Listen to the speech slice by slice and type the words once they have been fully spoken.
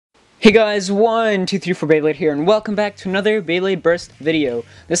Hey guys, 1, 2, 3, 4 Beyblade here, and welcome back to another Beyblade Burst video.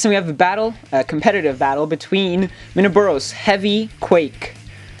 This time we have a competitive battle between Minoboros Heavy Quake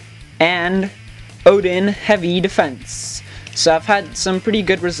and Odin Heavy Defense. So I've had some pretty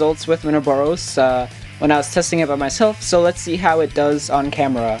good results with Minoboros when I was testing it by myself, so let's see how it does on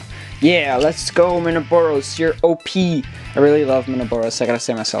camera. Yeah, let's go Minoboros, you're OP. I really love Minoboros, I gotta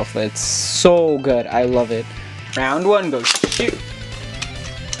say myself, it's so good, I love it. Round 1, go shoot.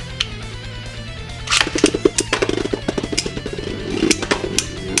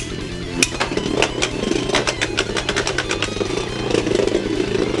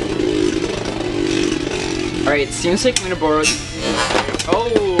 Alright, seems like Minoboros.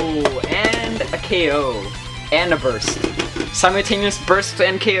 Oh, and a KO. And a burst. Simultaneous burst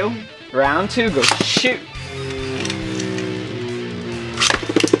and KO. Round 2, go shoot.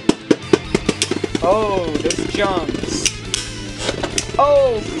 Oh, those jumps.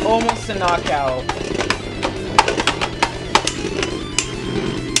 Oh, almost a knockout.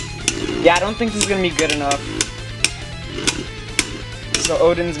 Yeah, I don't think this is gonna be good enough. So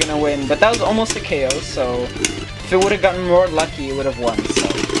Odin's gonna win, but that was almost a KO, so if it would have gotten more lucky, it would have won, so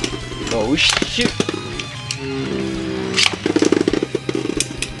go shoot!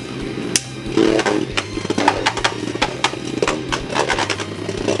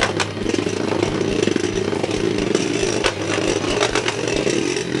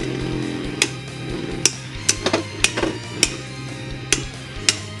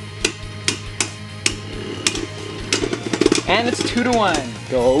 And it's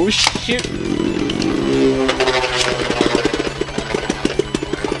 2-1. Go shoot.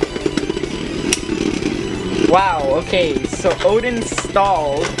 Wow, okay, so Odin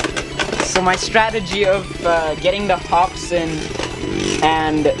stalled. So my strategy of getting the hops in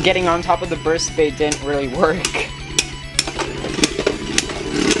and getting on top of the burst bait didn't really work.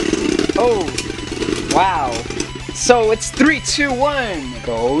 Oh, wow. So it's 3, 2, 1.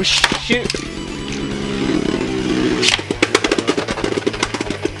 Go shoot.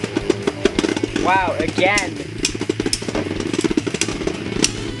 Wow, again.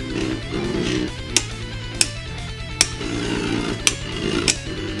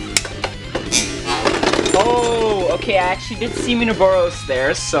 Oh, okay, I actually did see Minoboros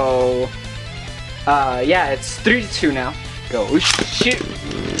there, so yeah, it's 3-2 now. Go shoot.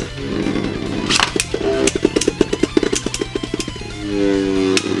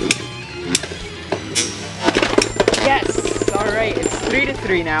 Yes, alright, it's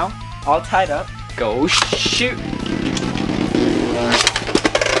 3-3 now. All tied up. Go shoot.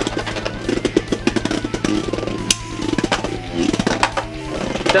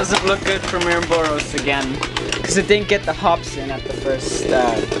 Doesn't look good for Minoboros again, because it didn't get the hops in at the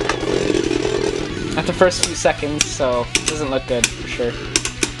first few seconds, so it doesn't look good for sure.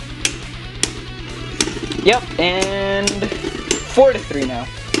 Yep, and 4-3 now.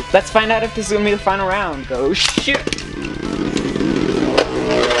 Let's find out if this is gonna be the final round. Go shoot.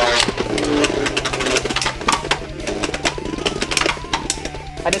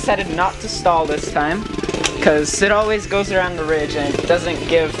 I decided not to stall this time, because it always goes around the ridge and it doesn't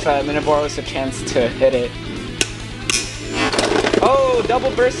give Minoboros a chance to hit it. Oh,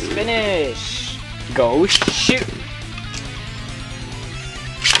 double burst finish! Go shoot!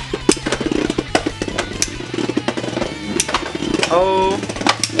 Oh,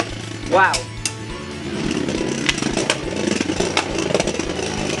 wow.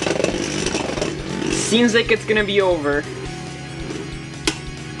 Seems like it's gonna be over.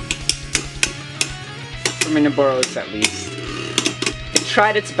 Minoboros at least. It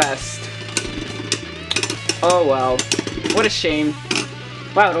tried its best. Oh well. What a shame.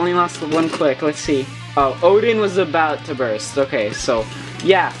 Wow, it only lost 1 click. Let's see. Oh, Odin was about to burst. Okay, so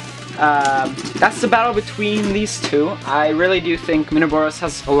yeah. That's the battle between these two. I really do think Minoboros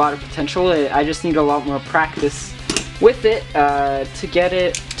has a lot of potential. I just need a lot more practice with it to get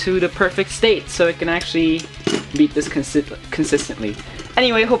it to the perfect state so it can actually beat this consistently.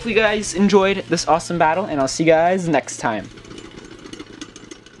 Anyway, hopefully you guys enjoyed this awesome battle, and I'll see you guys next time.